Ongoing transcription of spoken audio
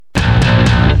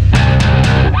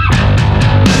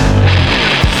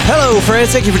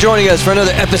friends. Thank you for joining us for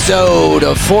another episode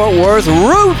of Fort Worth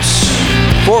Roots.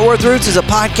 Fort Worth Roots is a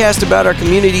podcast about our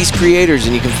community's creators,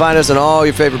 and you can find us on all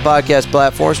your favorite podcast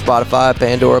platforms, Spotify,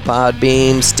 Pandora,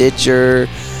 Podbean, Stitcher,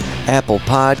 Apple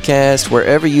Podcasts,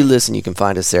 wherever you listen, you can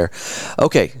find us there.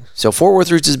 Okay, so Fort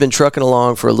Worth Roots has been trucking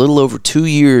along for a little over 2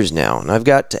 years now, and I've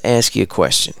got to ask you a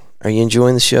question. Are you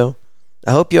enjoying the show?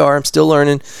 I hope you are. I'm still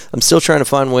learning. I'm still trying to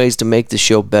find ways to make the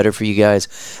show better for you guys.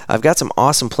 I've got some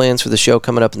awesome plans for the show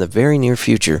coming up in the very near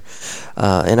future,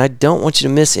 and I don't want you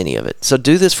to miss any of it. So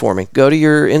do this for me. Go to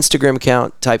your Instagram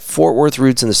account, type Fort Worth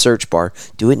Roots in the search bar.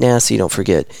 Do it now so you don't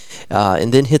forget,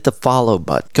 and then hit the follow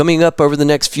button. Coming up over the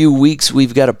next few weeks,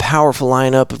 we've got a powerful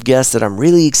lineup of guests that I'm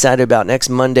really excited about. Next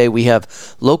Monday, we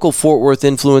have local Fort Worth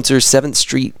influencer, 7th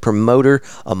Street promoter,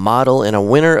 a model, and a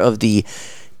winner of the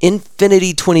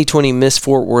Infinity 2020 Miss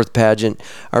Fort Worth pageant.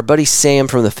 Our buddy Sam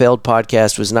from the Failed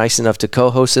Podcast was nice enough to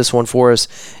co-host this one for us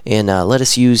and let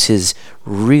us use his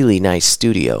really nice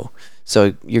studio.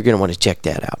 So you're going to want to check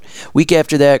that out. Week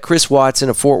after that, Chris Watson,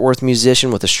 a Fort Worth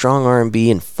musician with a strong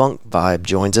R&B and funk vibe,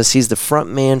 joins us. He's the front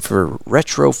man for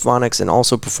Retrophonics and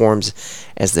also performs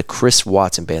as the Chris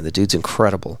Watson Band. The dude's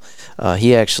incredible.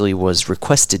 He actually was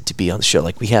requested to be on the show.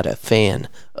 Like, we had a fan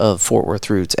of Fort Worth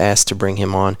Roots asked to bring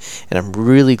him on, and I'm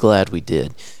really glad we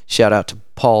did. Shout out to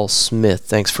Paul Smith.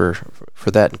 Thanks for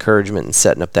that encouragement and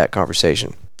setting up that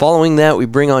conversation. Following that, we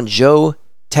bring on Joe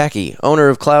Tacky, owner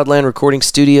of Cloudland Recording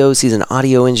Studios. He's an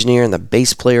audio engineer and the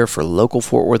bass player for local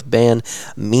Fort Worth band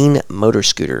Mean Motor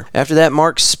Scooter. After that,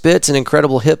 Mark Spitz, an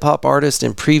incredible hip-hop artist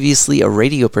and previously a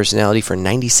radio personality for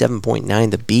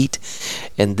 97.9 The Beat.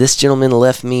 And this gentleman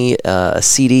left me a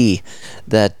CD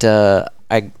that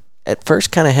I at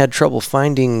first kind of had trouble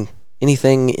finding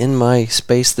anything in my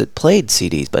space that played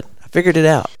CDs, but I figured it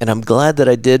out. And I'm glad that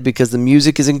I did because the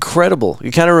music is incredible.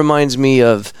 It kind of reminds me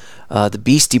of the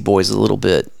Beastie Boys a little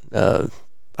bit. I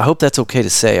hope that's okay to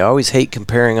say. I always hate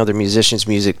comparing other musicians'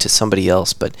 music to somebody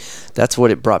else, but that's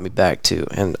what it brought me back to,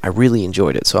 and I really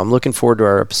enjoyed it. So I'm looking forward to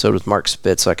our episode with Mark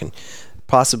Spitz so I can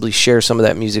possibly share some of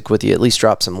that music with you, at least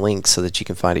drop some links so that you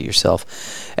can find it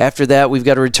yourself. After that, we've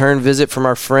got a return visit from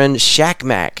our friend Shaq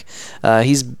Mac.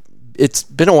 It's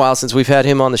been a while since we've had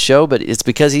him on the show, but it's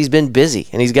because he's been busy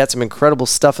and he's got some incredible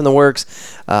stuff in the works.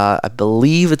 I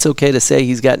believe it's okay to say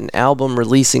he's got an album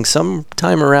releasing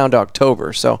sometime around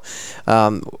October. So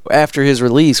after his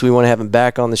release, we want to have him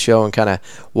back on the show and kind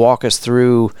of walk us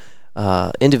through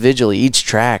individually each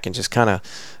track and just kind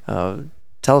of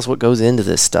tell us what goes into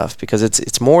this stuff, because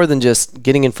it's more than just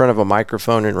getting in front of a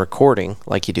microphone and recording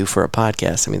like you do for a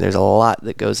podcast. I mean, there's a lot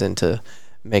that goes into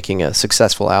making a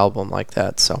successful album like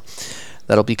that, so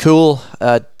that'll be cool.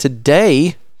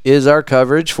 Today is our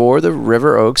coverage for the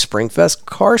River Oaks Springfest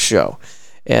Car Show,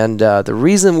 and the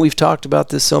reason we've talked about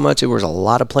this so much, it was a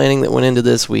lot of planning that went into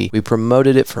this. We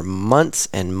promoted it for months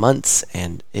and months,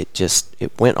 and it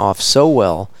went off so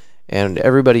well, and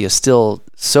everybody is still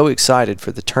so excited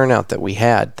for the turnout that we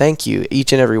had. Thank you,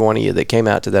 each and every one of you that came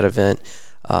out to that event.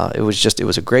 It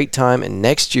was a great time, and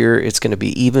next year it's going to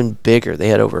be even bigger. They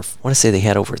had over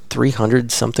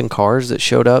 300 something cars that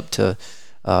showed up to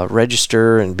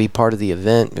register and be part of the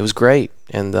event. It was great,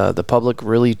 and the public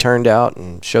really turned out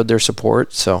and showed their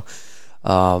support. So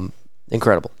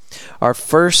incredible. Our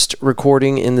first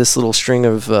recording in this little string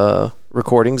of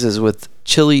recordings is with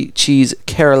Chili Cheese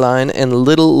Caroline and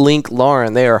Little Link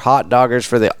Lauren. They are hot doggers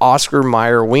for the Oscar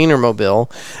Mayer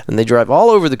Wienermobile, and they drive all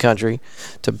over the country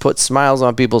to put smiles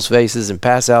on people's faces and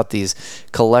pass out these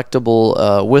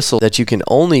collectible whistles that you can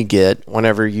only get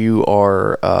whenever you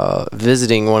are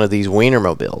visiting one of these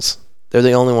Wienermobiles. They're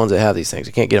the only ones that have these things.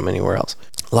 You can't get them anywhere else.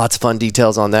 Lots of fun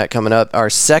details on that coming up. Our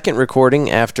second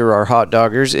recording after our hot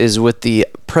doggers is with the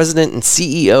president and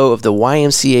CEO of the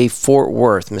YMCA Fort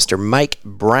Worth, Mr. Mike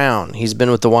Brown. He's been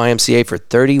with the YMCA for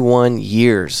 31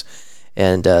 years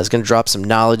and is going to drop some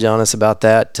knowledge on us about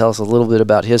that, tell us a little bit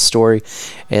about his story,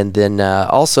 and then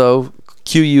also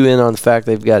cue you in on the fact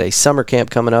they've got a summer camp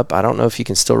coming up. I don't know if you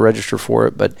can still register for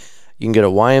it, but you can go to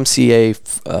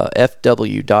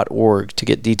ymcafw.org to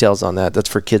get details on that. That's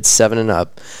for kids 7 and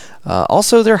up.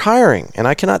 Also, they're hiring, and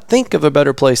I cannot think of a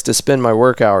better place to spend my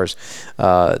work hours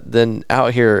than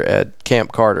out here at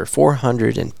Camp Carter.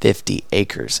 450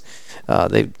 acres.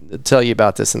 They tell you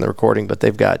about this in the recording, but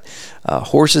they've got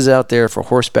horses out there for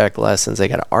horseback lessons. They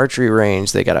got an archery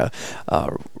range. They got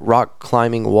a rock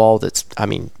climbing wall that's,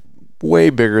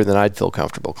 way bigger than I'd feel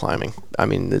comfortable climbing.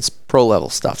 It's pro level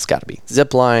stuff. It's got to be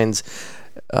zip lines,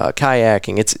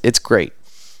 kayaking. It's great.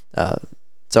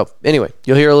 So anyway,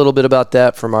 you'll hear a little bit about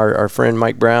that from our friend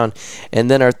Mike Brown. And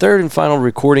then our third and final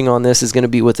recording on this is going to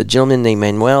be with a gentleman named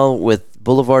Manuel with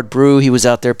Boulevard Brew. He was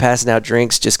out there passing out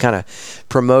drinks, just kind of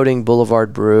promoting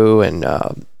Boulevard Brew and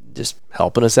just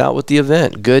helping us out with the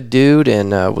event. Good dude,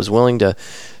 and was willing to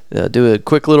do a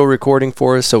quick little recording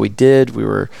for us. So we did. We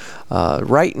were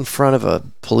right in front of a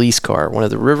police car. One of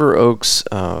the River Oaks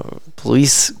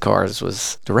police cars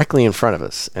was directly in front of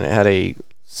us, and it had a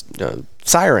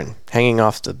siren hanging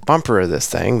off the bumper of this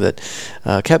thing that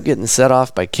kept getting set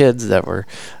off by kids that were,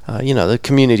 the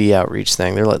community outreach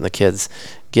thing. They're letting the kids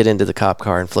get into the cop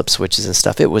car and flip switches and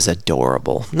stuff. It was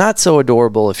adorable. Not so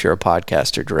adorable if you're a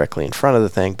podcaster directly in front of the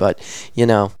thing, but,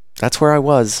 that's where I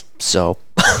was. So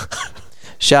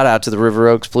shout out to the River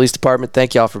Oaks Police Department.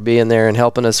 Thank y'all for being there and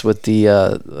helping us with the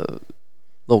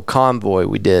little convoy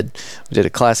we did. We did a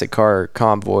classic car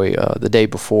convoy the day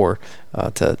before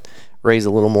to raise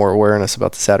a little more awareness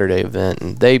about the Saturday event,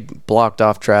 and they blocked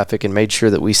off traffic and made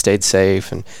sure that we stayed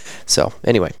safe. And so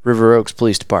anyway, River Oaks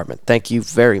Police Department, thank you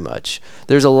very much.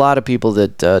 There's a lot of people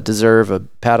that deserve a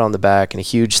pat on the back and a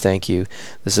huge thank you.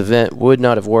 This event would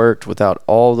not have worked without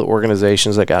all the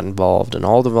organizations that got involved and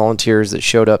all the volunteers that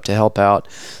showed up to help out.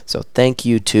 So thank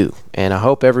you too. And I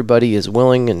hope everybody is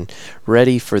willing and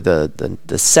ready for the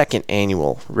second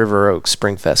annual River Oaks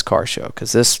Springfest Car Show,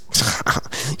 because this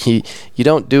you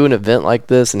don't do an event like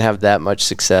this and have that much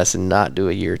success and not do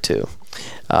a year two.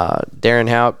 Darren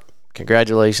Houck,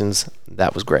 congratulations.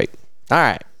 That was great. All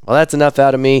right. Well, that's enough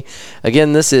out of me.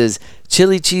 Again, this is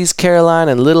Chili Cheese Caroline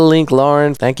and Little Link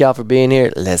Lauren. Thank y'all for being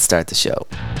here. Let's start the show.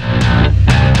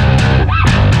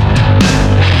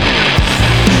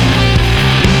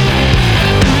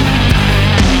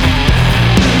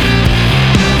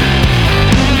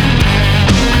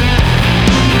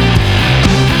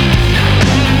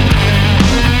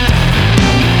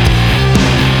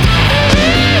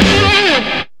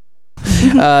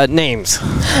 Names.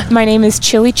 My name is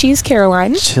Chili Cheese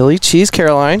Caroline. Chili Cheese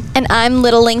Caroline. And I'm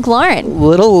Little Link Lauren.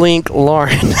 Little Link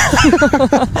Lauren.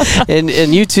 and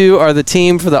you two are the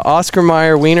team for the Oscar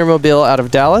Mayer Wienermobile out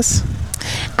of Dallas?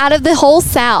 Out of the whole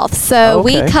South. So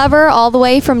we cover all the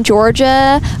way from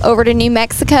Georgia over to New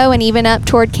Mexico and even up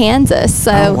toward Kansas.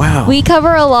 So we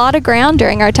cover a lot of ground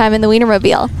during our time in the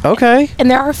Wienermobile. Okay.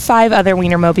 And there are 5 other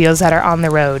Wienermobiles that are on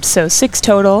the road. So 6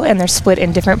 total, and they're split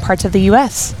in different parts of the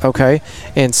U.S. Okay.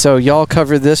 And so y'all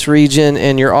cover this region,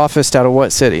 and you're officed out of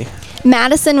what city?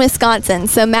 Madison, Wisconsin.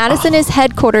 So Madison is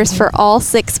headquarters for all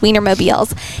 6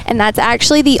 Wienermobiles, and that's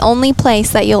actually the only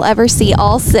place that you'll ever see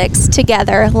all 6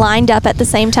 together lined up at the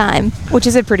same time. Which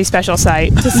is a pretty special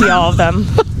sight to see all of them.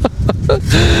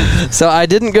 So I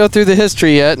didn't go through the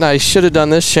history yet, and I should have done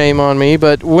this. Shame on me.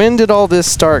 But when did all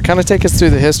this start? Kind of take us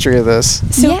through the history of this.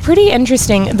 So pretty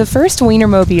interesting. The first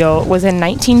Wienermobile was in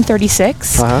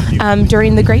 1936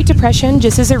 during the Great Depression,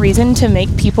 just as a reason to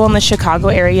make people in the Chicago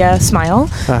area smile.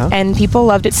 And people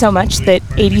loved it so much that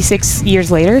 86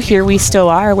 years later, here we still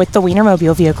are with the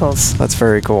Wienermobile vehicles. That's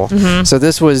very cool. So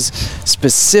this was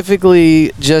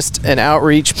specifically just an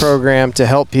outreach program to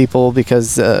help people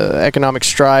because economic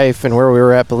strife and where we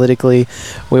were at politically,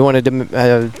 we wanted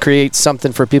to create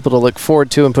something for people to look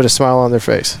forward to and put a smile on their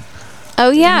face. Oh,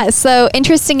 yeah. So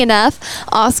interesting enough,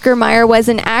 Oscar Mayer was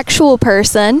an actual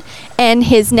person, and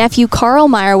his nephew Carl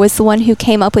Mayer was the one who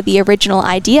came up with the original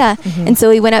idea. And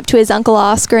so he went up to his uncle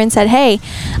Oscar and said, hey,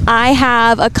 I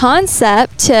have a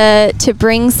concept to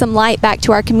bring some light back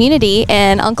to our community.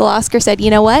 And Uncle Oscar said,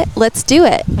 you know what? Let's do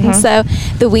it. And so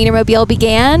the Wienermobile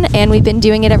began, and we've been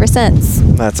doing it ever since.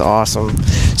 That's awesome.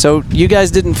 So you guys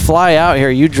didn't fly out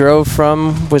here. You drove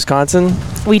from Wisconsin?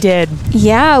 We did.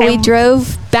 Yeah, we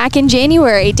drove back in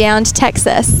January down to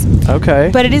Texas. Okay.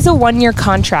 But it is a 1-year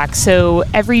contract, so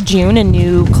every June a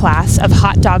new class of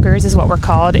hot doggers is what we're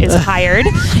called is hired,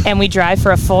 and we drive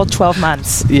for a full 12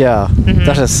 months. Yeah,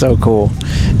 that is so cool.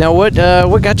 Now, what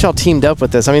got y'all teamed up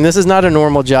with this? I mean, this is not a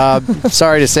normal job,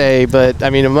 sorry to say, but I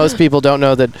mean, most people don't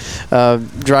know that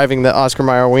driving the Oscar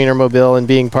Mayer Wienermobile and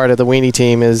being part of the Weenie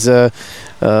team is a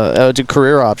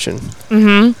career option.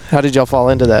 How did y'all fall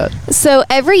into that? So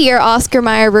every year, Oscar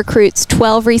Mayer recruits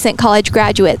 12 recent college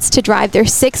graduates to drive their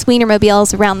 6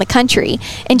 Wienermobiles around the country.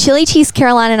 And Chili Cheese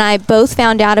Caroline and I both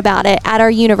found out about it at our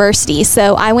university.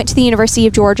 So I went to the University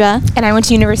of Georgia. And I went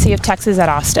to University of Texas at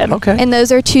Austin. Okay. And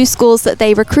those are 2 schools that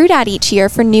they recruit at each year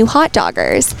for new hot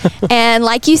doggers. And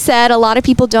like you said, a lot of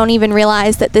people don't even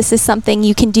realize that this is something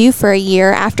you can do for a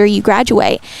year after you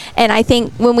graduate. And I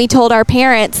think when we told our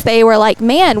parents, they were like,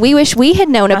 man, we wish we had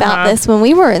known about this when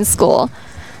we were in school.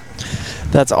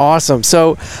 That's awesome.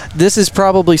 So this is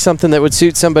probably something that would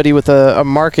suit somebody with a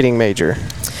marketing major.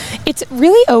 It's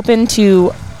really open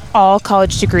to all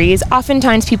college degrees.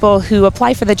 Oftentimes people who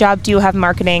apply for the job do have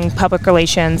marketing, public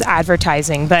relations,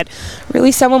 advertising, but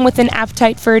really someone with an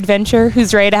appetite for adventure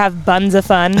who's ready to have buns of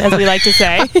fun, as we like to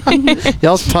say.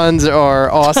 Y'all's puns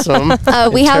are awesome.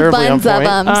 We have buns of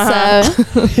them.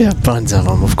 So. Yeah, buns of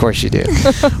them. Of course you do.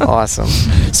 Awesome.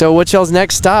 So what's y'all's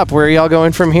next stop? Where are y'all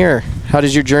going from here? How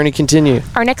does your journey continue?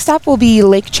 Our next stop will be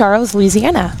Lake Charles,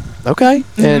 Louisiana. Okay.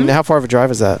 And how far of a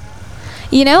drive is that?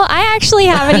 You know, I actually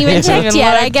haven't even checked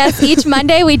yet. I guess each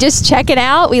Monday we just check it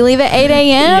out. We leave at 8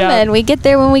 a.m. and we get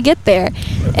there when we get there.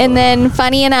 And then,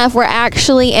 funny enough, we're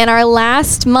actually in our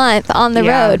last month on the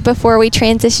road before we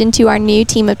transition to our new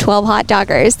team of 12 hot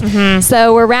doggers.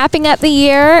 So we're wrapping up the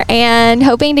year and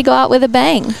hoping to go out with a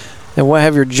bang. And what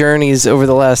have your journeys over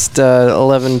the last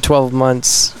 11, 12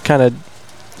 months kind of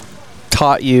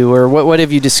taught you, or what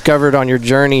have you discovered on your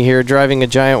journey here driving a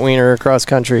giant wiener across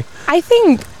country? I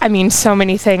think, so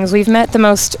many things. We've met the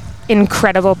most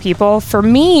incredible people. For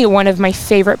me, one of my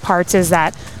favorite parts is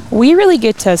that we really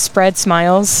get to spread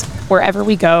smiles wherever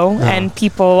we go, and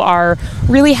people are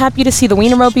really happy to see the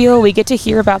Wienermobile. We get to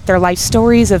hear about their life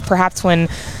stories of perhaps when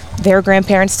their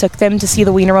grandparents took them to see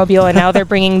the Wienermobile and now they're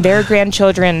bringing their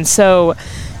grandchildren. So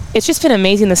it's just been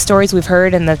amazing, the stories we've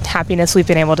heard and the happiness we've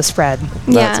been able to spread.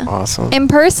 That's awesome. And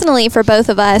personally, for both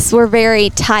of us, we're very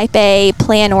type A,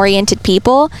 plan-oriented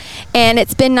people. And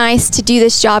it's been nice to do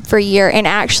this job for a year and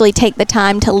actually take the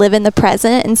time to live in the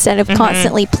present instead of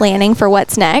constantly planning for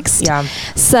what's next. Yeah.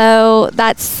 So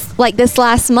that's like this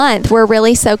last month, we're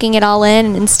really soaking it all in.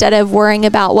 And instead of worrying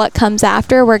about what comes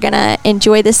after, we're going to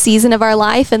enjoy this season of our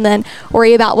life and then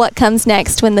worry about what comes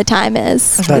next when the time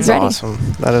is That's ready.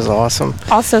 Awesome. That is awesome.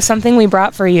 Also, something we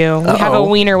brought for you. We have a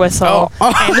wiener whistle.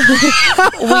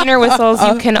 And wiener whistles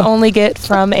you can only get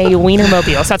from a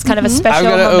Wienermobile. So that's kind of a special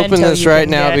I'm going to open this right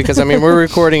now get. because, we're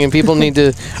recording and people need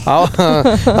to...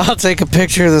 I'll take a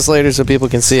picture of this later so people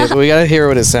can see it, but we got to hear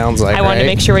what it sounds like, I wanted to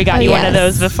make sure we got you one of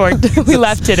those before we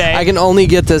left today. I can only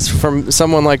get this from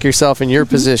someone like yourself in your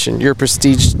position, your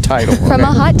prestige title. From a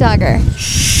hot dogger.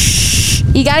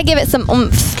 You got to give it some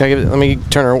oomph. Let me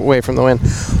turn her away from the wind.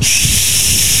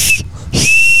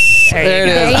 There it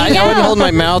is. I wouldn't hold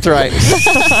my mouth right.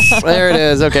 There it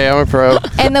is. Okay, I'm a pro.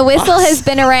 And the whistle has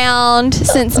been around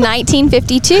since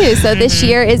 1952, so this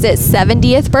year is its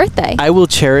 70th birthday. I will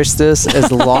cherish this as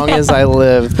long as I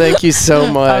live. Thank you so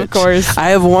much. Of course. I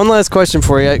have one last question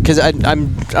for you because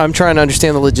I'm trying to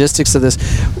understand the logistics of this.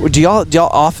 Do y'all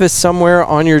office somewhere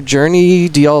on your journey?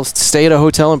 Do y'all stay at a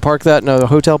hotel and park that in a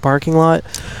hotel parking lot?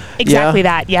 Exactly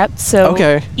that, yep.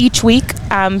 So each week,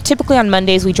 typically on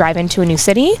Mondays, we drive into a new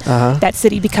city. That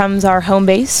city becomes our home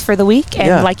base for the week.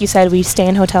 And like you said, we stay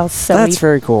in hotels. So that's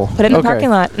very cool. Put it in the parking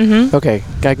lot. Okay,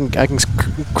 I can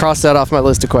cross that off my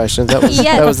list of questions. That was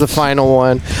that was the final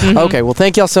one. Okay, well,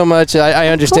 thank y'all so much. I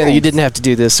understand that you didn't have to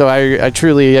do this, so I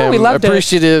truly am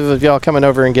appreciative of y'all coming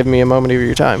over and giving me a moment of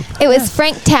your time. It was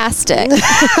franktastic.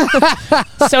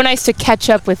 So nice to catch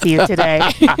up with you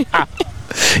today.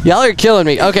 Y'all are killing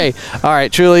me. Okay. All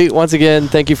right. Truly, once again,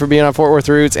 thank you for being on Fort Worth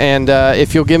Roots. And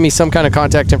if you'll give me some kind of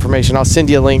contact information, I'll send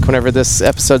you a link whenever this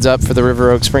episode's up for the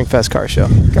River Oaks Springfest Car Show.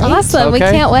 Great. Awesome. Okay? We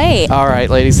can't wait. All right,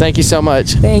 ladies. Thank you so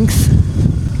much. Thanks.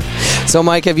 So,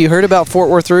 Mike, have you heard about Fort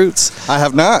Worth Roots? I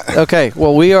have not. Okay.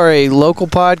 Well, we are a local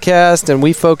podcast, and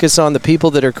we focus on the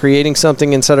people that are creating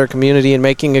something inside our community and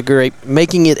making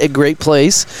it a great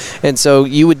place. And so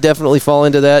you would definitely fall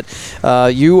into that.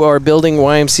 You are building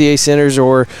YMCA centers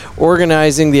or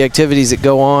organizing the activities that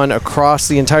go on across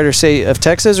the entire state of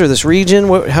Texas or this region.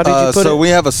 How did you put it? So we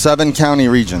have a 7-county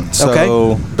region.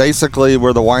 So basically,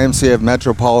 we're the YMCA of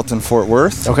Metropolitan Fort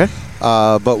Worth. Okay.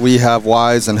 But we have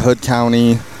Wise and Hood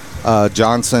County,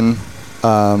 Johnson.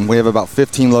 We have about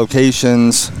 15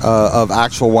 locations of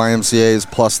actual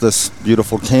YMCAs plus this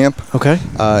beautiful camp. Okay.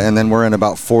 And then we're in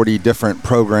about 40 different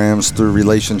programs through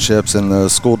relationships in the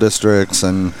school districts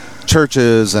and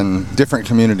churches and different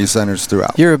community centers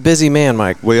throughout. You're a busy man,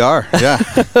 Mike. We are, yeah.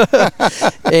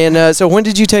 And so when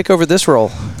did you take over this role?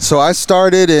 So I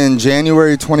started in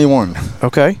January 21.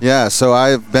 Okay. Yeah, so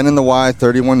I've been in the Y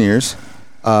 31 years.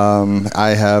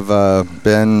 I have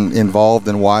been involved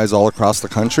in Ys all across the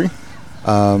country.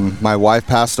 My wife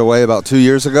passed away about 2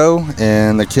 years ago,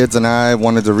 and the kids and I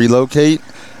wanted to relocate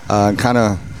and kind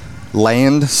of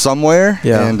land somewhere.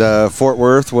 Yeah. And Fort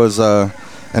Worth was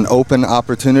an open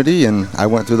opportunity, and I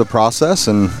went through the process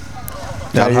and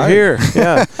now you're here.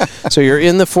 Yeah. So you're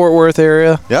in the Fort Worth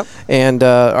area. Yep. And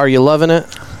are you loving it?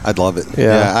 I'd love it.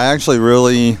 Yeah. I actually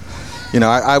really,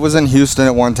 I was in Houston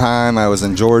at one time. I was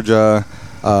in Georgia.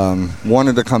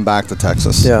 wanted to come back to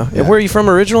Texas. Yeah. And where are you from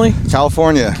originally?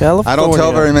 California. I don't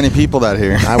tell very many people that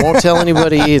here. I won't tell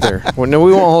anybody either. Well, no,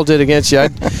 we won't hold it against you.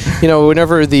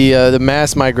 Whenever the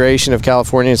mass migration of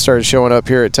Californians started showing up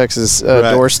here at Texas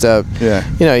doorstep,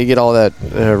 you get all that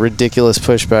ridiculous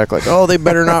pushback, like, oh, they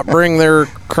better not bring their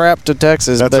crap to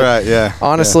Texas. That's right. Yeah.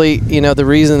 Honestly, the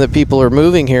reason that people are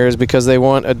moving here is because they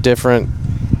want a different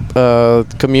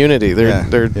community.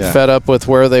 They're fed up with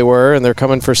where they were, and they're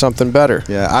coming for something better.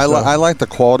 Yeah, I like the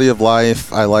quality of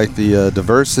life. I like the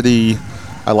diversity.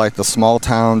 I like the small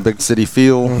town, big city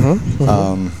feel.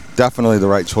 Definitely the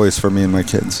right choice for me and my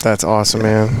kids. That's awesome,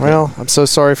 man. Well, I'm so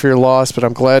sorry for your loss, but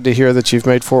I'm glad to hear that you've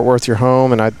made Fort Worth your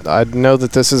home, and I know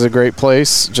that this is a great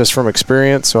place just from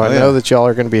experience, so I know that y'all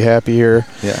are going to be happy here.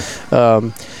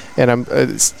 Yeah. And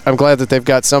I'm glad that they've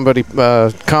got somebody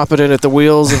competent at the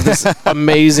wheels of this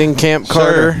amazing Camp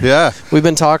Carter. Sure, yeah. We've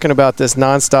been talking about this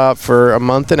nonstop for a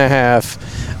month and a half,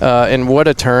 and what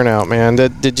a turnout, man.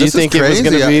 Did you think it was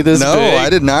going to be this big? No, I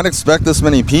did not expect this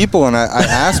many people, and I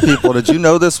asked people, did you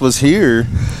know this was here?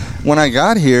 When I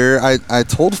got here, I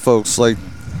told folks, like,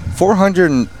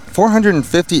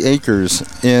 450 acres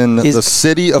in the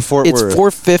city of Fort Worth. It's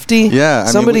 450? Yeah.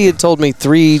 Somebody had told me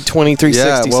 320,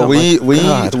 360. Yeah,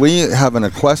 well, we have an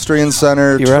equestrian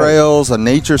center, trails, a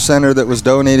nature center that was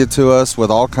donated to us with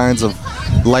all kinds of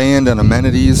land and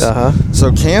amenities.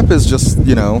 So camp is just,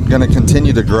 going to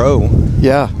continue to grow.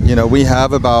 Yeah. We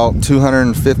have about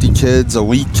 250 kids a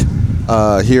week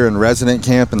here in resident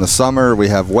camp in the summer. We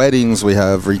have weddings, we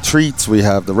have retreats, we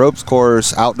have the ropes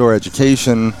course, outdoor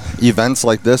education, events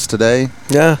like this today.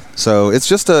 Yeah. So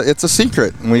it's a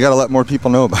secret, and we got to let more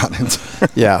people know about it.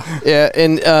 Yeah.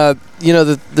 And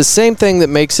the same thing that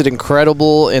makes it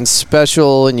incredible and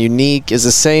special and unique is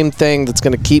the same thing that's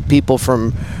going to keep people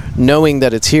from knowing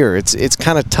that it's here. It's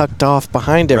kind of tucked off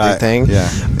behind everything. Right.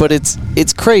 Yeah. But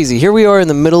it's crazy. Here we are in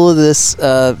the middle of this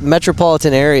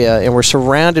metropolitan area, and we're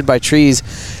surrounded by trees.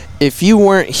 If you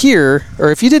weren't here,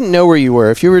 or if you didn't know where you were,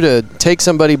 if you were to take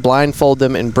somebody, blindfold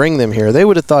them, and bring them here, they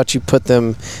would have thought you put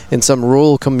them in some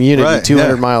rural community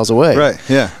 200 miles away. Right,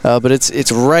 yeah. But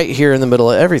it's right here in the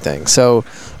middle of everything. So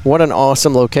what an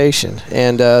awesome location.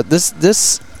 And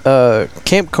this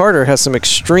Camp Carter has some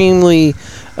extremely...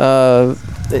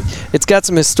 it's got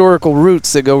some historical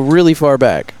roots that go really far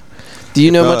back. Do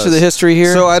you know much of the history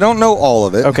here? So I don't know all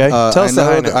of it. Okay, tell us the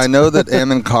high notes. I know that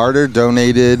Ammon Carter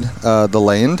donated the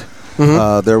land.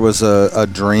 There was a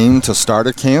dream to start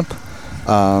a camp,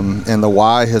 and the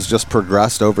Y has just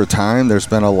progressed over time. There's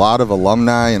been a lot of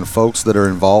alumni and folks that are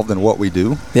involved in what we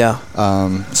do. Yeah.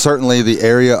 Certainly the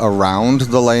area around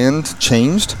the land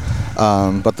changed,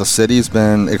 but the city's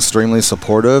been extremely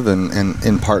supportive and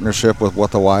in partnership with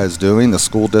what the Y is doing, the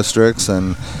school districts,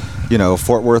 and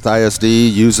Fort Worth ISD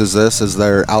uses this as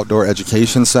their outdoor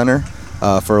education center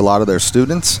for a lot of their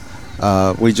students.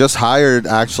 We just hired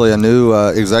actually a new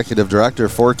executive director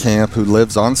for camp who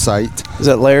lives on site. Is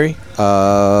that Larry?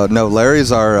 No,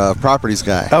 Larry's our properties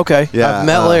guy. Okay. Yeah, I've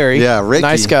met Larry. Yeah, Ricky.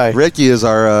 Nice guy. Ricky is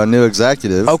our new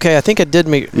exexecutive. Okay, I think I did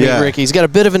meet Ricky. He's got a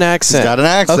bit of an accent. He's got an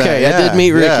accent. Okay, I did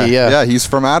meet Ricky. Yeah, he's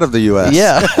from out of the U.S.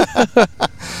 Yeah.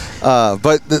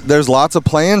 But there's lots of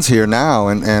plans here now,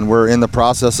 and we're in the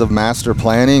process of master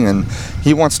planning, and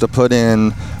he wants to put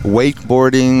in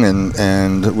wakeboarding,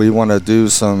 and we want to do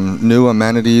some new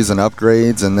amenities and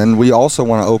upgrades, and then we also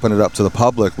want to open it up to the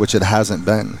public, which it hasn't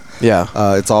been. Yeah.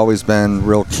 It's always been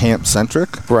real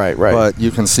camp-centric. Right. But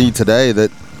you can see today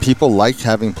that people like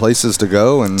having places to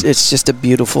go, and it's just a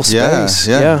beautiful space.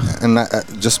 Yeah. And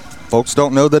just folks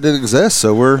don't know that it exists,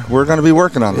 so we're going to be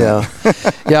working on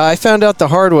that. Yeah, I found out the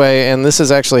hard way, and this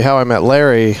is actually how I met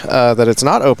Larry, that it's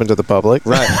not open to the public.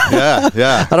 Right.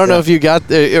 Yeah. I don't know if you got,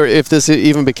 or if this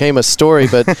even became a story,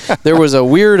 but there was a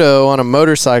weirdo on a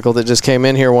motorcycle that just came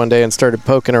in here one day and started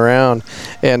poking around,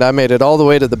 and I made it all the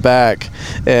way to the back,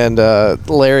 and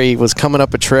Larry was coming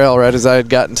up a trail right as I had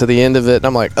gotten to the end of it, and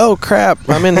I'm like, oh crap,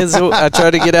 I'm in his. I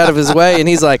tried to get out of his way, and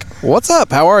he's like, what's up?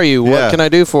 How are you? What can I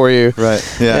do for you? Right.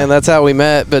 Yeah. And that's how we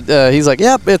met. But he's like,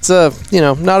 yep, it's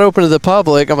not open to the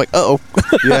public. I'm like, oh.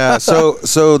 Yeah.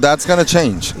 So that's going to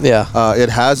change. Yeah. It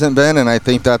hasn't been, and I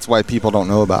think that's why people don't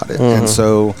know about it. And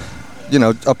so,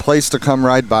 a place to come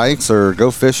ride bikes or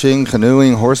go fishing,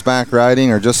 canoeing, horseback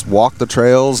riding, or just walk the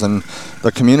trails, and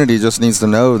the community just needs to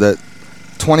know that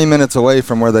 20 minutes away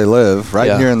from where they live,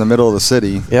 right here in the middle of the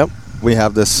city. Yep. We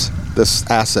have this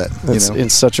asset. It's in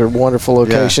such a wonderful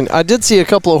location. Yeah. I did see a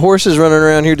couple of horses running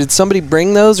around here. Did somebody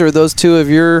bring those, or are those two of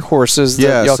your horses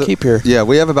that y'all keep here? Yeah,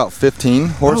 we have about 15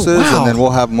 horses, and then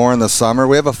we'll have more in the summer.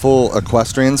 We have a full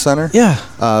equestrian center.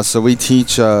 Yeah. So we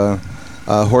teach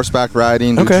horseback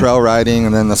riding, do trail riding,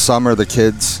 and then the summer the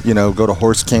kids, go to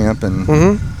horse camp and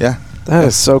yeah. That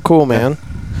is so cool, man.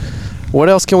 What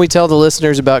else can we tell the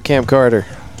listeners about Camp Carter?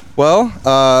 Well,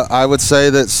 I would say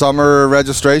that summer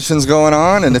registration's going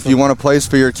on, and if you want a place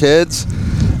for your kids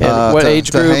what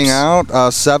age groups? To hang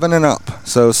out, 7 and up.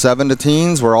 So 7 to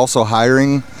teens. We're also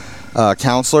hiring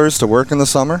counselors to work in the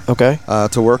summer. Okay.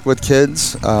 To work with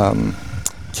kids.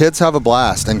 Kids have a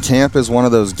blast, and camp is one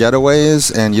of those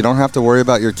getaways, and you don't have to worry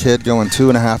about your kid going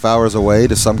 2.5 hours away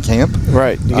to some camp.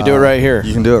 Right. You can do it right here.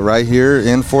 You can do it right here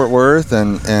in Fort Worth,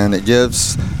 and it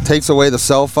takes away the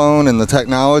cell phone and the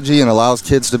technology and allows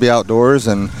kids to be outdoors.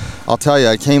 And I'll tell you,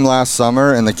 I came last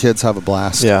summer, and the kids have a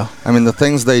blast. Yeah. I mean, the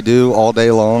things they do all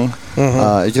day long,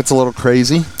 it gets a little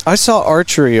crazy. I saw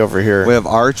archery over here. We have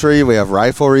archery, we have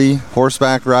riflery,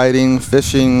 horseback riding,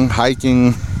 fishing,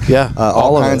 hiking. Yeah,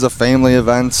 all kinds of family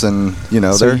events, and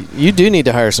so you do need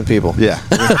to hire some people. Yeah,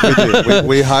 we do.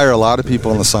 We hire a lot of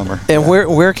people in the summer. And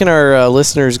where can our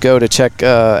listeners go to check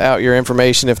out your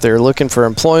information if they're looking for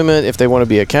employment, if they want to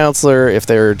be a counselor, if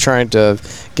they're trying to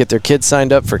get their kids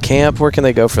signed up for camp? Where can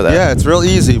they go for that? Yeah, it's real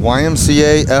easy.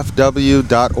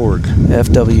 YMCAFW.org.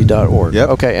 FW.org. Yep.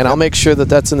 Okay, and I'll make sure that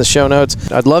that's in the show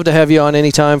notes. I'd love to have you on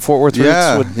anytime. Fort Worth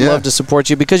Roots would love to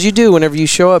support you, because you do. Whenever you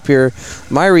show up here,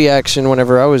 my reaction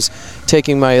whenever I was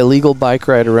taking my illegal bike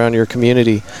ride around your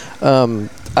community, I'm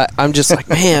just like,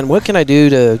 man, what can I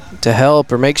do to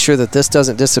help or make sure that this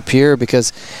doesn't disappear?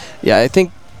 Because, I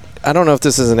don't know if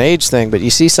this is an age thing, but you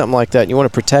see something like that and you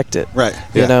want to protect it. Right.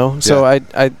 So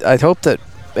I hope that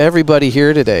everybody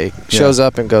here today shows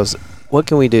up and goes, what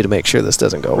can we do to make sure this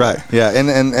doesn't go away? Right. Yeah,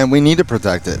 and we need to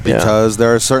protect it, because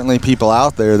there are certainly people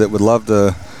out there that would love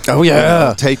to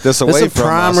take this away from us. This is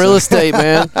prime real estate,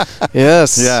 man.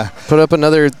 Yes. Yeah. Put up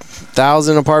another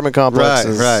 1,000 apartment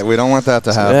complexes. Right. We don't want that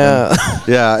to happen.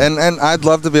 Yeah. And I'd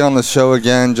love to be on the show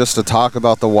again just to talk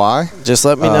about the why. Just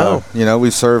let me know. We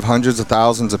serve hundreds of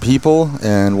thousands of people,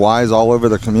 and why's all over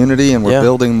the community, and we're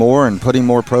building more and putting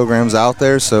more programs out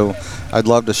there. So I'd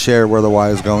love to share where the why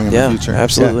is going in the future.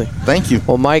 Absolutely. Yeah. Thank you.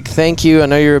 Well, Mike, thank you. I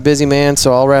know you're a busy man,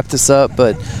 so I'll wrap this up.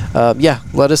 But,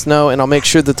 let us know, and I'll make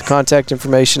sure that the contact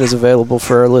information is available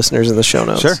for our listeners in the show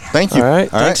notes. Sure. Thank you. All right.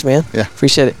 Thanks, man. Yeah.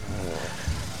 Appreciate it.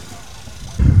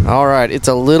 All right. It's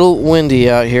a little windy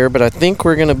out here, but I think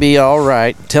we're going to be all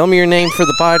right. Tell me your name for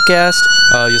the podcast.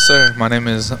 Yes, sir. My name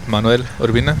is Manuel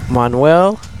Urbina.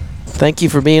 Manuel, thank you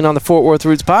for being on the Fort Worth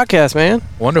Roots podcast, man.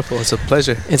 Wonderful. It's a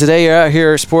pleasure. And today you're out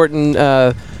here sporting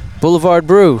Boulevard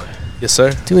Brew. Yes,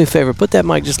 sir. Do me a favor. Put that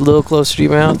mic just a little closer to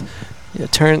your mouth. Yeah,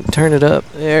 turn it up.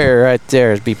 There, right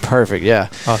there. It'd be perfect. Yeah.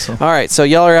 Awesome. All right. So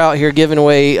y'all are out here giving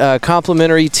away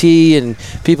complimentary tea, and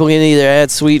people can either add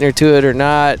sweetener to it or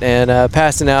not, and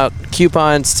passing out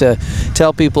coupons to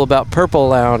tell people about Purple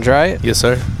Lounge, right? Yes,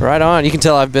 sir. Right on. You can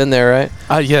tell I've been there, right?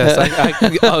 Yes.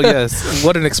 Oh, yes.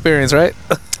 What an experience, right?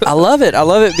 I love it. I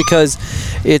love it because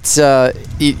it's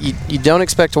you don't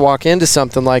expect to walk into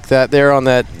something like that there on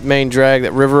that main drag,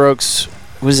 that River Oaks.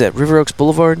 What is that? River Oaks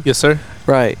Boulevard? Yes, sir.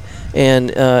 Right.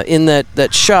 And in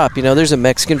that shop, there's a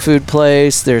Mexican food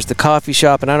place, there's the coffee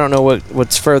shop, and I don't know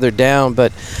what's further down,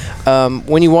 but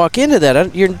when you walk into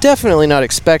that, you're definitely not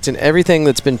expecting everything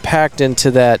that's been packed into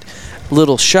that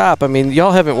little shop. I mean,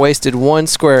 y'all haven't wasted 1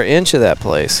 square inch of that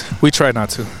place. We try not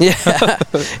to. Yeah.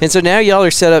 And so now y'all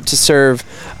are set up to serve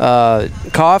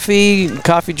coffee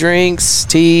drinks,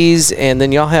 teas, and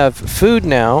then y'all have food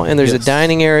now, and there's a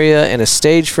dining area and a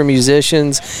stage for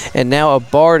musicians, and now a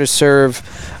bar to serve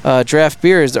draft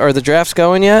beers. Are the drafts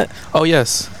going yet? Oh,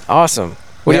 yes. Awesome.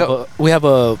 We have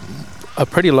a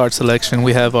pretty large selection.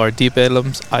 We have our Deep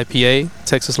Ellum's IPA,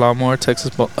 Texas Lawnmower,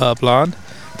 Texas Blonde.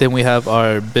 Then we have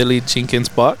our Billy Jenkins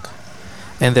Buck.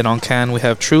 And then on can we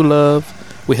have True Love.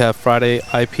 We have Friday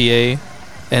IPA.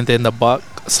 And then the Buck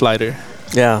Slider.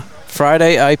 Yeah.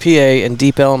 Friday IPA and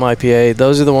Deep Ellum IPA.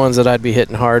 Those are the ones that I'd be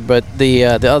hitting hard. But the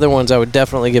other ones I would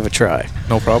definitely give a try.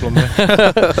 No problem.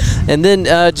 And then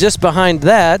just behind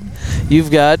that, you've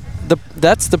got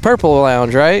that's the Purple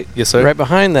Lounge, right? Yes, sir. Right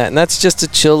behind that. And that's just a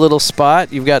chill little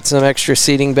spot. You've got some extra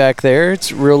seating back there.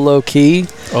 It's real low key.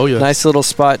 Oh, yes. Nice little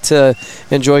spot to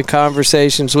enjoy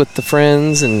conversations with the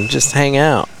friends and just hang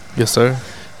out. Yes, sir.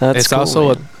 It's cool,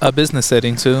 also a business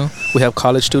setting, too. We have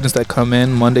college students that come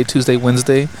in Monday, Tuesday,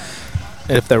 Wednesday.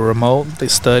 And if they're remote, they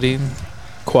study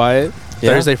quiet. Yeah.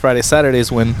 Thursday, Friday,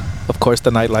 Saturdays when, of course, the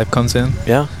nightlife comes in.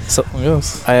 Yeah. So,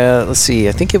 yes. Let's see.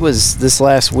 I think it was this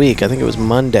last week. I think it was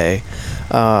Monday.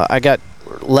 I got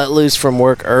let loose from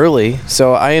work early,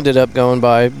 so I ended up going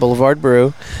by Boulevard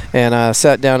Brew, and I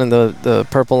sat down in the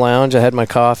Purple Lounge. I had my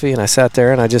coffee, and I sat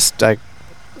there, and I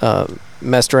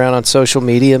messed around on social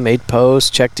media, made posts,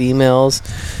 checked emails,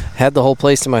 had the whole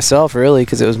place to myself, really,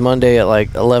 because it was Monday at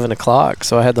like 11 o'clock.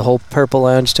 So I had the whole Purple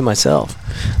Lounge to myself.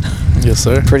 Yes,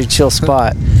 sir. Pretty chill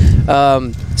spot.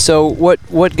 So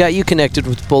what got you connected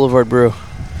with Boulevard Brew?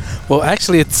 Well,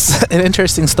 actually, it's an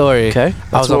interesting story. Okay,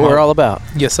 that's what we're all about.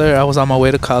 Yes, sir. I was on my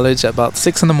way to college at about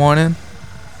 6 in the morning.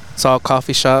 Saw a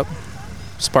coffee shop,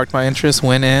 sparked my interest,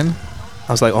 went in.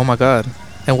 I was like, oh my God.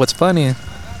 And what's funny,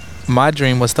 my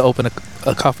dream was to open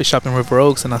a coffee shop in River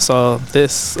Oaks, and I saw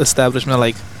this establishment,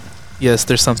 like, yes,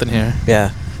 there's something here.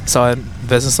 Yeah. So I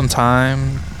invested some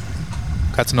time,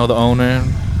 got to know the owner,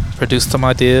 produced some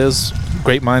ideas,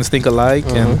 great minds think alike,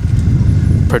 and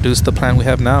produced the plan we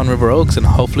have now in River Oaks, and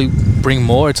hopefully bring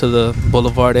more to the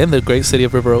Boulevard and the great city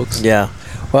of River Oaks. Yeah.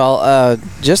 Well,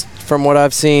 just from what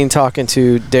I've seen, talking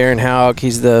to Darren Hauk,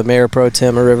 he's the mayor pro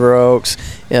tem of River Oaks,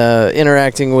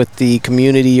 interacting with the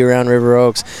community around River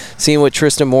Oaks, seeing what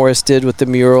Tristan Morris did with the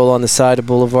mural on the side of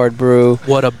Boulevard Brew.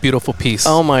 What a beautiful piece.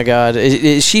 Oh my God.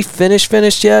 Is she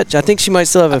finished yet? I think she might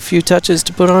still have a few touches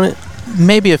to put on it.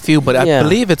 Maybe a few, but I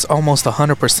believe it's almost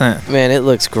 100%. Man, it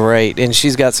looks great. And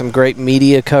she's got some great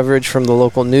media coverage from the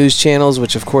local news channels,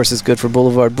 which of course is good for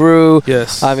Boulevard Brew.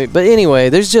 Yes. I mean, but anyway,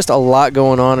 there's just a lot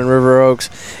going on in River Oaks,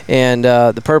 and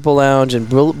the Purple Lounge and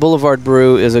Boulevard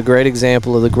Brew is a great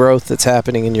example of the growth that's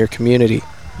happening in your community.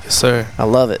 Yes, sir. I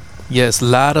love it. Yes, a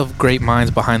lot of great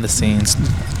minds behind the scenes.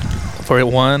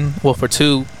 For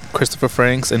two, Christopher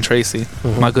Franks and Tracy.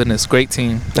 My goodness, great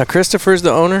team. Now, Christopher's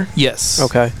the owner? Yes.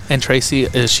 Okay. And Tracy,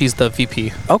 she's the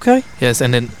VP. Okay. Yes,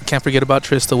 and then can't forget about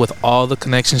Trista with all the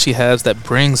connections she has that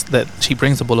she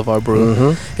brings to Boulevard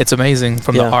Brew. It's amazing,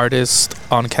 from the artist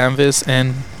on canvas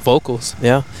and vocals.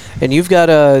 Yeah, and you've got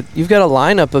a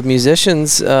lineup of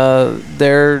musicians.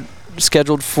 They're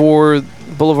scheduled for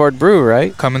Boulevard Brew,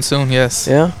 right? Coming soon, yes.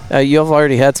 Yeah. You've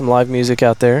already had some live music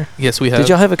out there. Yes, we have. Did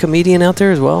y'all have a comedian out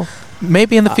there as well?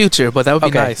 Maybe in the future, but that would be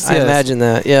nice. I imagine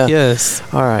that, yeah. Yes.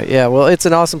 All right, yeah. Well, it's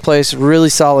an awesome place, really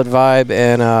solid vibe,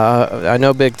 and I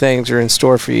know big things are in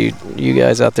store for you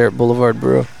guys out there at Boulevard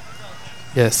Brew.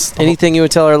 Yes. Anything you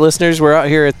would tell our listeners? We're out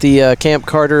here at the Camp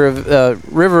Carter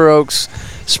of River Oaks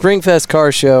Springfest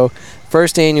Car Show,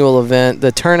 first annual event.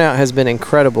 The turnout has been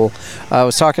incredible. I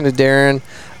was talking to Darren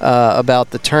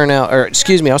about the turnout, I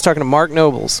was talking to Mark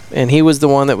Nobles, and he was the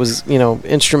one that was,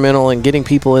 instrumental in getting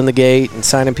people in the gate and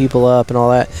signing people up and all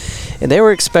that. And they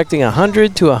were expecting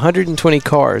 100 to 120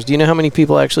 cars. Do you know how many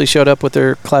people actually showed up with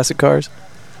their classic cars?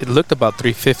 It looked about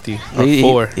 350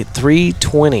 or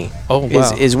 320. Oh,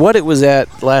 wow. Is what it was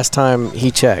at last time he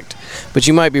checked. But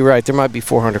you might be right. There might be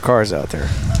 400 cars out there.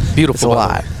 Beautiful. It's a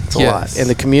lot. It's a lot. And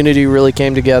the community really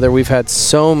came together. We've had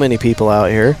so many people out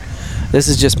here. This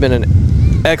has just been an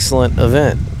excellent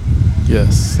event.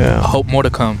 Yes. Yeah. I hope more to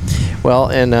come. Well,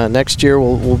 and next year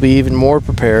we'll be even more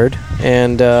prepared,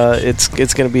 and it's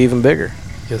going to be even bigger.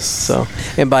 Yes. So,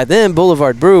 and by then,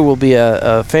 Boulevard Brew will be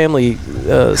a family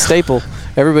staple.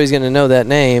 Everybody's going to know that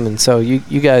name, and so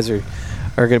you guys are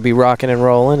going to be rocking and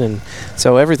rolling, and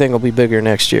so everything will be bigger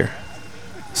next year.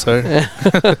 Sir.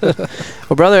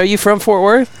 Well, brother, are you from Fort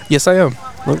Worth? Yes, I am.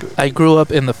 I grew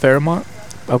up in the Fairmont.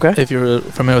 Okay. If you're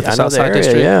familiar with the I know South the Side area,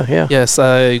 District. Yeah. Yes,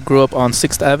 I grew up on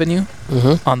 6th Avenue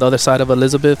on the other side of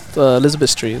Elizabeth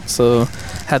Street. So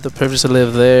had the privilege to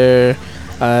live there.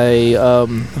 I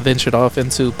ventured off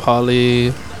into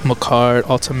Poly, McCart,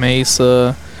 Alta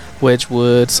Mesa,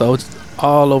 Wedgwood. So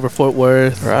all over Fort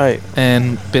Worth. Right.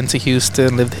 And been to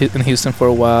Houston, lived in Houston for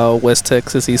a while, West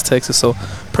Texas, East Texas. So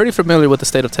pretty familiar with the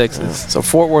state of Texas. So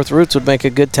Fort Worth roots would make a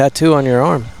good tattoo on your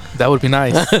arm. That would be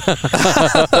nice.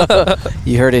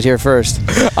 You heard it here first.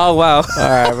 Oh, wow. All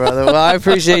right, brother. Well, I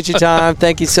appreciate your time.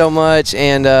 Thank you so much.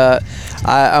 And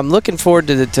I'm looking forward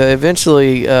to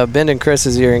eventually bending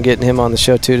Chris's ear and getting him on the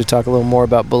show, too, to talk a little more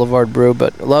about Boulevard Brew.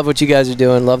 But love what you guys are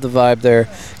doing. Love the vibe there.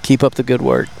 Keep up the good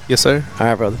work. Yes, sir. All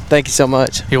right, brother. Thank you so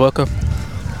much. You're welcome.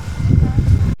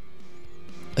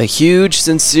 A huge,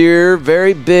 sincere,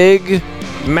 very big,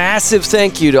 massive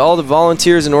thank you to all the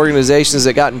volunteers and organizations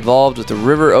that got involved with the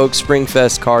River Oaks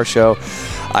Springfest Car Show.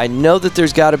 I know that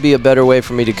there's got to be a better way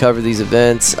for me to cover these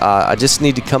events. I just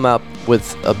need to come up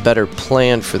with a better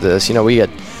plan for this. We got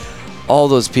all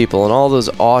those people and all those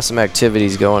awesome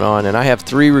activities going on, and I have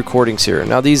 3 recordings here.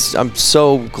 Now, I'm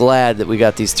so glad that we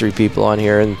got these 3 people on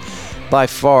here, and by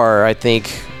far, I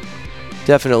think,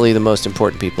 definitely the most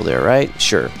important people there, right?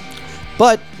 Sure.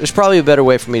 But there's probably a better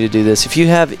way for me to do this. If you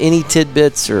have any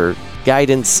tidbits or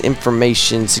guidance,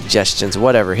 information, suggestions,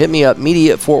 whatever, hit me up,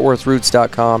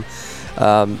 media@fortworthroots.com.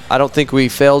 I don't think we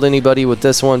failed anybody with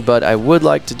this one, but I would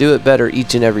like to do it better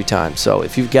each and every time. So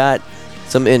if you've got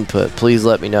some input, please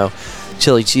let me know.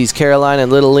 Chili Cheese Caroline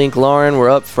and Little Link Lauren were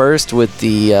up first with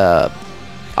the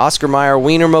Oscar Mayer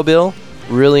Wienermobile.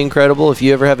 Really incredible. If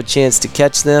you ever have a chance to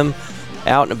catch them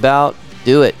out and about,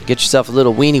 do it. Get yourself a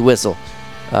little weenie whistle.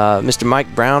 Mr.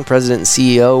 Mike Brown, President and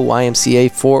CEO,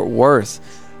 YMCA Fort Worth.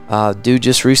 Dude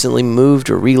just recently moved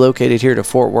or relocated here to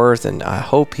Fort Worth, and I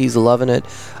hope he's loving it.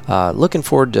 Looking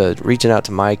forward to reaching out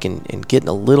to Mike and getting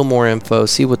a little more info,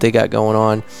 see what they got going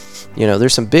on. You know,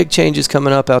 there's some big changes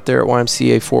coming up out there at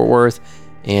YMCA Fort Worth,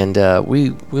 and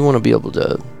we want to be able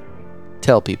to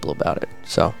tell people about it.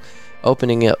 So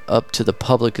opening it up to the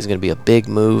public is going to be a big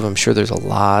move. I'm sure there's a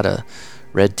lot of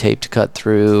red tape to cut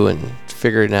through and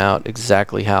figuring out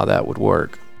exactly how that would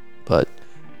work. But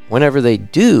whenever they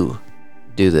do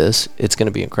this, it's going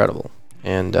to be incredible.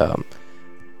 And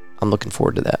I'm looking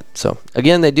forward to that. So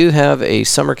again, they do have a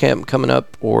summer camp coming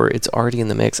up, or it's already in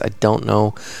the mix. I don't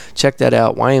know. Check that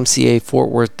out.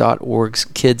 YMCAFortWorth.org's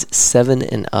Kids 7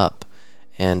 and Up.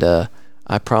 And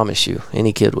I promise you,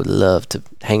 any kid would love to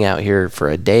hang out here for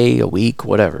a day, a week,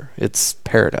 whatever. It's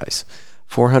paradise.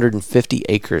 450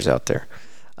 acres out there.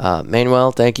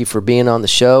 Manuel, thank you for being on the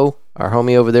show. Our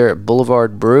homie over there at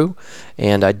Boulevard Brew.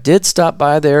 And I did stop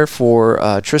by there for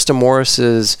Trista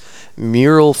Morris's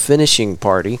mural finishing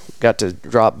party. Got to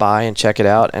drop by and check it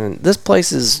out. And this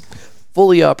place is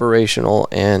fully operational,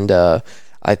 and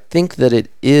I think that it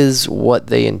is what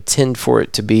they intend for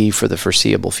it to be for the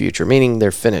foreseeable future, meaning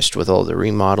they're finished with all the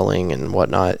remodeling and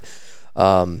whatnot.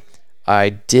 I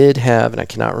did have, and I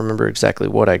cannot remember exactly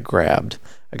what I grabbed.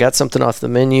 I got something off the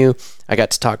menu. I got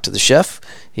to talk to the chef.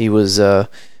 He was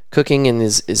cooking in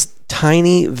his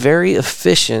tiny, very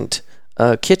efficient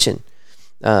kitchen.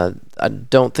 I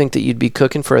don't think that you'd be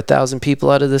cooking for 1,000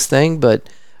 people out of this thing, but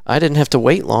I didn't have to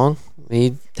wait long.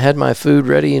 He had my food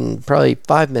ready in probably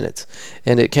 5 minutes,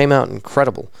 and it came out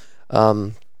incredible.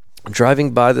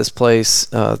 Driving by this place,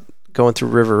 going through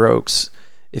River Oaks,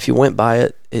 if you went by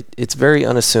it, it's very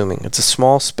unassuming. It's a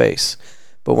small space,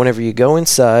 but whenever you go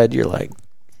inside, you're like,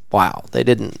 wow, they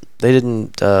didn't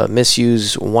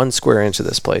misuse 1 square inch of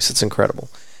this place. It's incredible.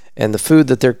 And the food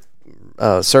that they're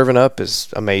serving up is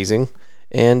amazing.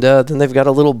 And then they've got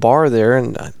a little bar there,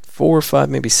 and 4 or 5,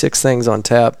 maybe 6 things on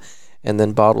tap, and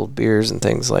then bottled beers and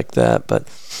things like that.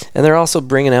 And they're also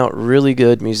bringing out really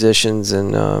good musicians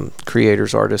and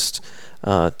creators, artists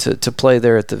to play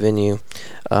there at the venue.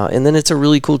 And then it's a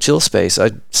really cool chill space.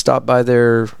 I stopped by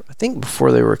there, I think,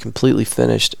 before they were completely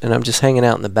finished, and I'm just hanging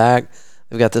out in the back.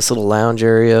 They've got this little lounge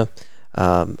area.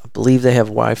 I believe they have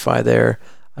Wi-Fi there.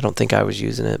 I don't think I was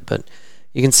using it, but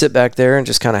you can sit back there and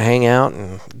just kind of hang out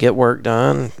and get work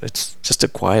done. It's just a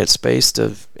quiet space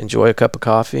to enjoy a cup of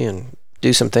coffee and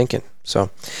do some thinking. So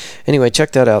anyway,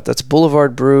 check that out. That's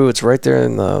Boulevard Brew. It's right there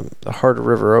in the heart of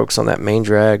River Oaks on that main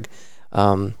drag,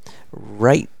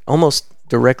 right almost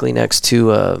directly next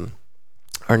to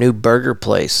our new burger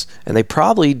place. And they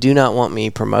probably do not want me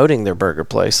promoting their burger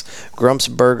place. Grump's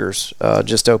Burgers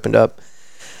just opened up.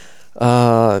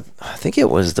 I think it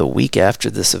was the week after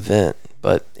this event.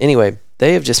 But anyway,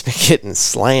 they have just been getting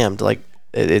slammed. Like,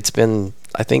 it's been,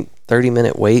 I think,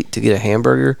 30-minute wait to get a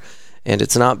hamburger. And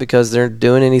it's not because they're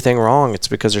doing anything wrong. It's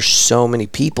because there's so many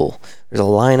people. There's a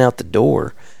line out the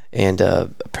door. And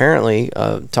apparently,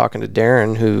 talking to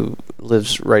Darren, who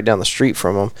lives right down the street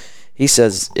from them, he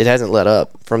says it hasn't let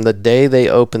up. From the day they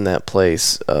opened that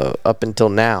place up until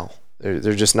now,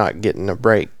 they're just not getting a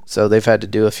break. So they've had to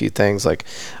do a few things. Like,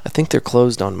 I think they're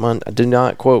closed on Monday. Do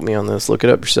not quote me on this. Look it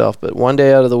up yourself. But one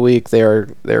day out of the week,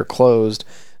 they're closed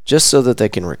just so that they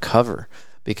can recover,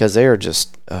 because they are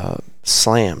just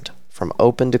slammed from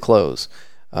open to close.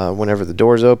 Whenever the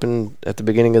doors open at the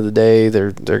beginning of the day,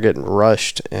 they're getting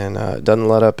rushed, and it doesn't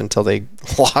let up until they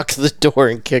lock the door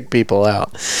and kick people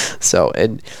out. So,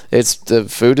 and the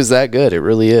food is that good. It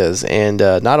really is. And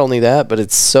not only that, but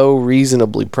it's so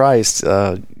reasonably priced.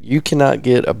 You cannot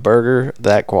get a burger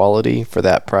that quality for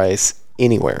that price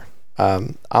anywhere.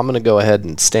 I'm going to go ahead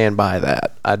and stand by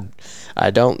that.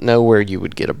 I don't know where you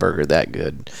would get a burger that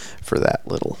good for that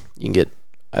little. You can get,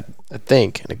 I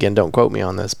think, and again, don't quote me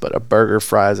on this, but a burger,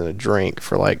 fries, and a drink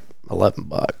for like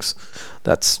 $11.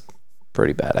 That's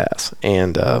pretty badass.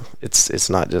 And it's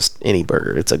not just any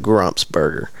burger. It's a Grump's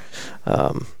burger.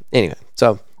 Anyway,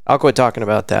 so I'll quit talking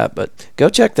about that, but go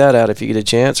check that out if you get a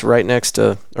chance, right next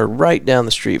to, or right down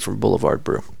the street from Boulevard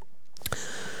Brew.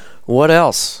 What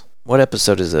else? What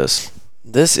episode is this?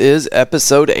 This is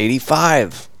episode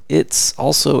 85. It's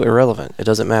also irrelevant. It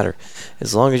doesn't matter.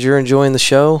 As long as you're enjoying the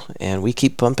show and we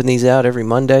keep pumping these out every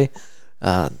Monday,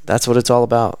 that's what it's all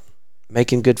about.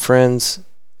 Making good friends,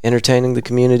 entertaining the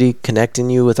community, connecting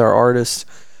you with our artists.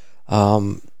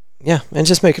 And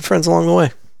just making friends along the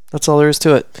way. That's all there is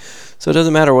to it. So it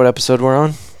doesn't matter what episode we're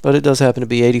on, but it does happen to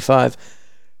be 85.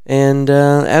 And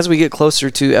as we get closer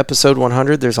to episode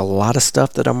 100, there's a lot of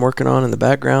stuff that I'm working on in the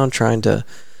background, trying to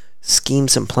scheme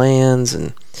some plans,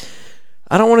 and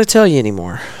I don't want to tell you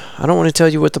anymore. I don't want to tell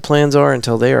you what the plans are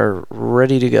until they are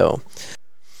ready to go.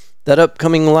 That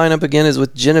upcoming lineup again is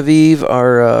with Genevieve,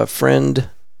 our friend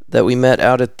that we met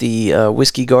out at the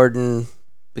Whiskey Garden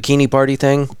bikini party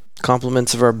thing.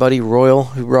 Compliments of our buddy Royal,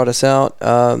 who brought us out.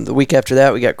 The week after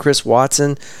that, we got Chris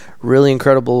Watson, really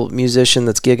incredible musician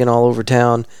that's gigging all over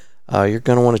town. You're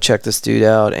going to want to check this dude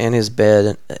out, and his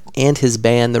band,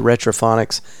 the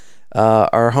Retrophonics.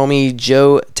 Our homie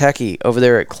Joe Techie over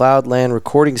there at Cloudland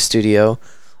Recording Studio.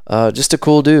 Just a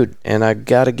cool dude, and I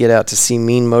got to get out to see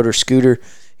Mean Motor Scooter.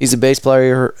 He's the bass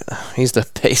player. He's the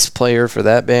bass player for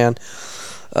that band.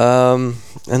 And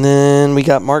then we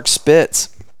got Mark Spitz.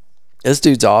 This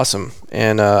dude's awesome,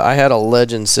 and I had a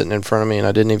legend sitting in front of me, and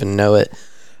I didn't even know it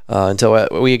until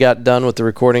we got done with the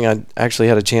recording. I actually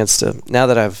had a chance to, now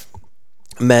that I've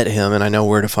met him and I know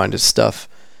where to find his stuff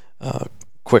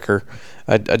quicker,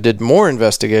 I did more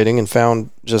investigating and found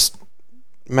just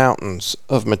mountains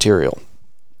of material,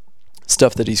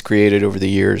 stuff that he's created over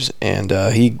the years, and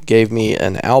he gave me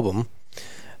an album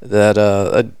that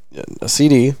a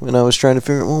CD, and I was trying to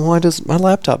figure out, well, why does my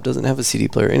laptop doesn't have a CD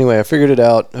player? Anyway, I figured it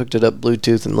out, hooked it up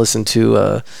Bluetooth, and listened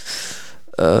to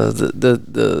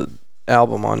the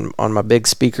album on my big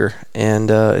speaker,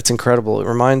 and it's incredible. It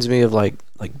reminds me of like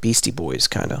Beastie Boys,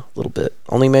 kind of, a little bit,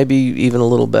 only maybe even a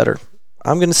little better.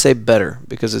 I'm going to say better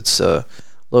because it's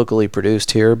locally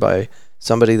produced here by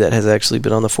somebody that has actually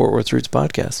been on the Fort Worth Roots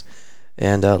podcast,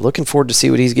 and looking forward to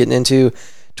see what he's getting into.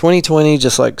 2020,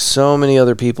 just like so many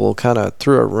other people, kind of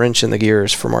threw a wrench in the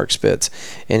gears for Mark Spitz,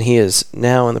 and he is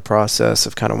now in the process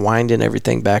of kind of winding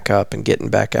everything back up and getting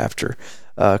back after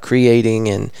creating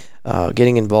and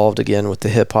getting involved again with the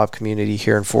hip-hop community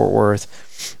here in Fort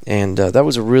Worth. And that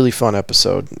was a really fun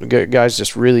episode. The guy's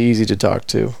just really easy to talk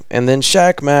to. And then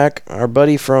Shaq Mac, our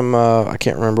buddy from, I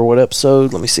can't remember what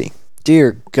episode, let me see.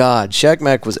 Dear God, Shaq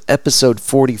Mac was episode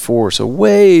 44, so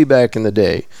way back in the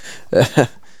day.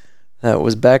 That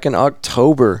was back in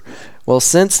October. Well,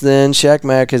 since then, Shaq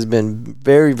Mac has been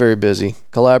very, very busy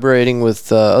collaborating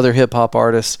with other hip-hop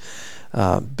artists,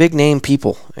 big-name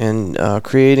people, and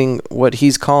creating what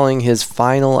he's calling his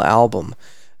final album,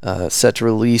 set to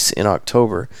release in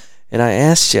October. And I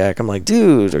asked Shaq, I'm like,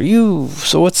 dude,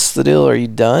 so what's the deal? Are you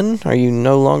done? Are you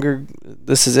no longer,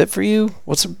 this is it for you?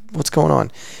 What's going on?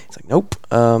 He's like, nope,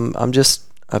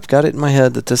 I've got it in my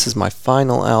head that this is my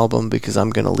final album because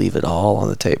I'm going to leave it all on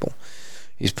the table.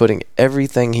 He's putting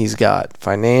everything he's got,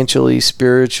 financially,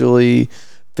 spiritually,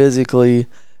 physically,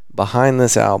 behind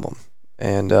this album.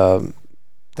 And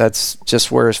that's just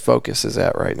where his focus is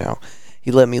at right now.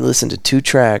 He let me listen to 2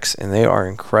 tracks, and they are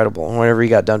incredible. And whenever he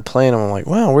got done playing them, I'm like,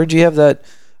 wow, where'd you have that?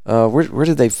 Where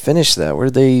did they finish that? Where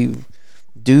did they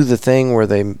do the thing where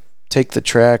they take the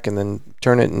track and then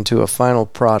turn it into a final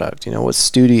product? You know, what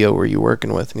studio were you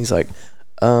working with? And he's like,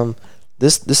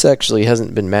 this actually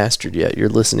hasn't been mastered yet. You're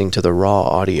listening to the raw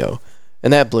audio.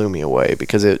 And that blew me away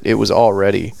because it was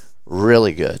already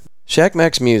really good. Shaq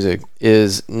Mac's music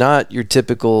is not your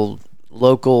typical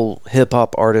local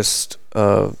hip-hop artist.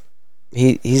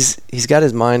 He's got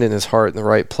his mind and his heart in the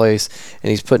right place,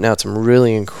 and he's putting out some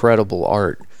really incredible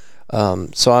art.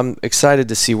 So I'm excited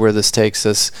to see where this takes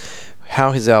us,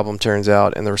 how his album turns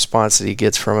out, and the response that he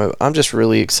gets from it. I'm just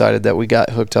really excited that we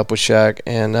got hooked up with Shaq,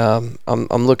 and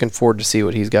I'm looking forward to see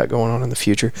what he's got going on in the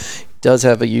future. He does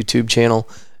have a YouTube channel,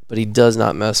 but he does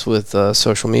not mess with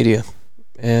social media,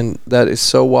 and that is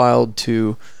so wild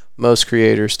to most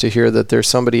creators to hear that there's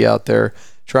somebody out there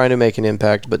trying to make an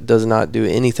impact but does not do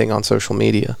anything on social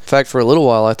media. In fact, for a little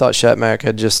while, I thought Shaq Mac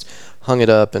had just hung it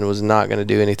up and was not going to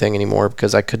do anything anymore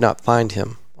because I could not find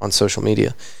him on social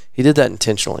media. He did that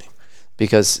intentionally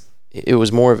because it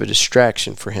was more of a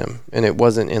distraction for him, and it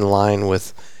wasn't in line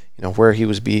with, you know, where he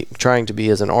was trying to be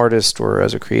as an artist or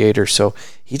as a creator. So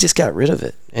he just got rid of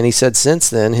it. And he said since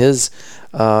then his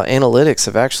analytics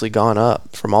have actually gone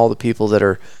up from all the people that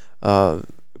are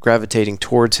gravitating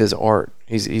towards his art.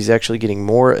 He's actually getting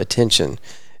more attention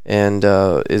and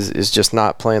is just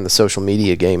not playing the social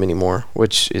media game anymore,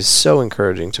 which is so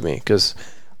encouraging to me because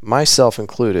myself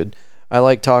included, I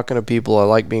like talking to people. I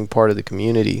like being part of the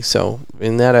community. So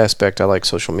in that aspect, I like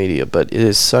social media, but it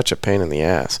is such a pain in the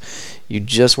ass. You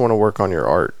just want to work on your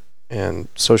art, and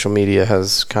social media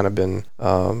has kind of been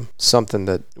something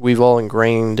that we've all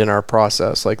ingrained in our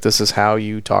process. Like, this is how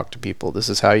you talk to people. This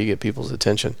is how you get people's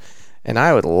attention. And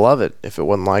I would love it if it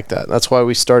wasn't like that. That's why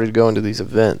we started going to these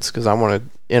events, because I want to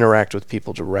interact with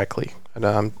people directly. And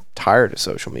I'm tired of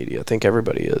social media. I think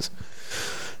everybody is.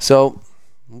 So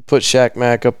we'll put Shaq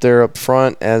Mac up there up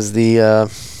front as the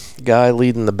guy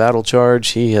leading the battle charge.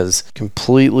 He has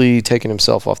completely taken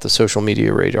himself off the social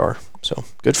media radar. So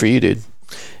good for you, dude.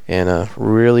 And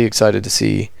really excited to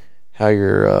see how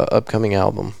your upcoming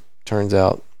album turns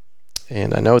out.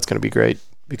 And I know it's going to be great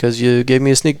because you gave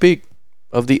me a sneak peek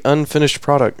of the unfinished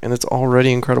product, and it's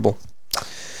already incredible.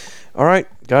 All right,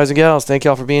 guys and gals, thank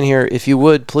y'all for being here. If you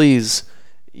would, please,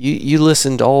 you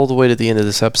listened all the way to the end of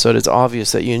this episode. It's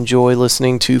obvious that you enjoy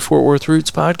listening to Fort Worth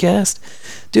Roots podcast.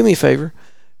 Do me a favor.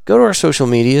 Go to our social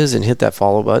medias and hit that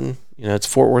follow button. It's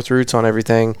Fort Worth Roots on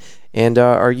everything. And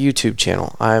our YouTube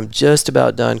channel. I'm just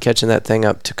about done catching that thing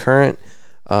up to current.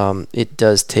 It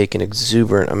does take an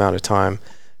exuberant amount of time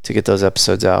to get those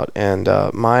episodes out. And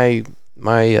my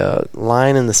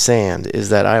line in the sand is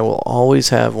that I will always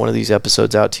have one of these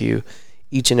episodes out to you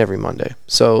each and every Monday.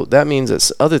 So that means that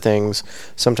other things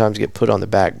sometimes get put on the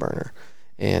back burner.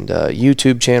 And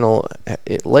YouTube channel,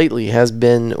 it lately has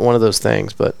been one of those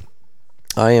things, but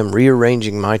I am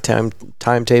rearranging my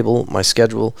timetable, my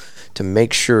schedule, to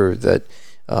make sure that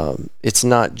it's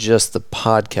not just the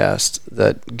podcast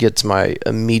that gets my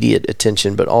immediate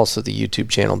attention, but also the YouTube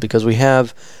channel, because we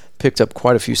have picked up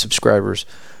quite a few subscribers,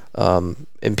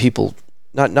 and people,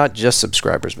 not just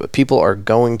subscribers, but people are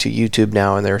going to YouTube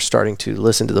now and they're starting to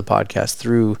listen to the podcast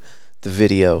through the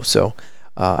video. So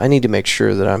I need to make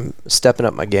sure that I'm stepping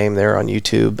up my game there on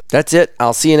YouTube. That's it.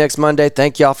 I'll see you next Monday.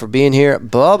 Thank y'all for being here.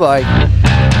 Bye-bye.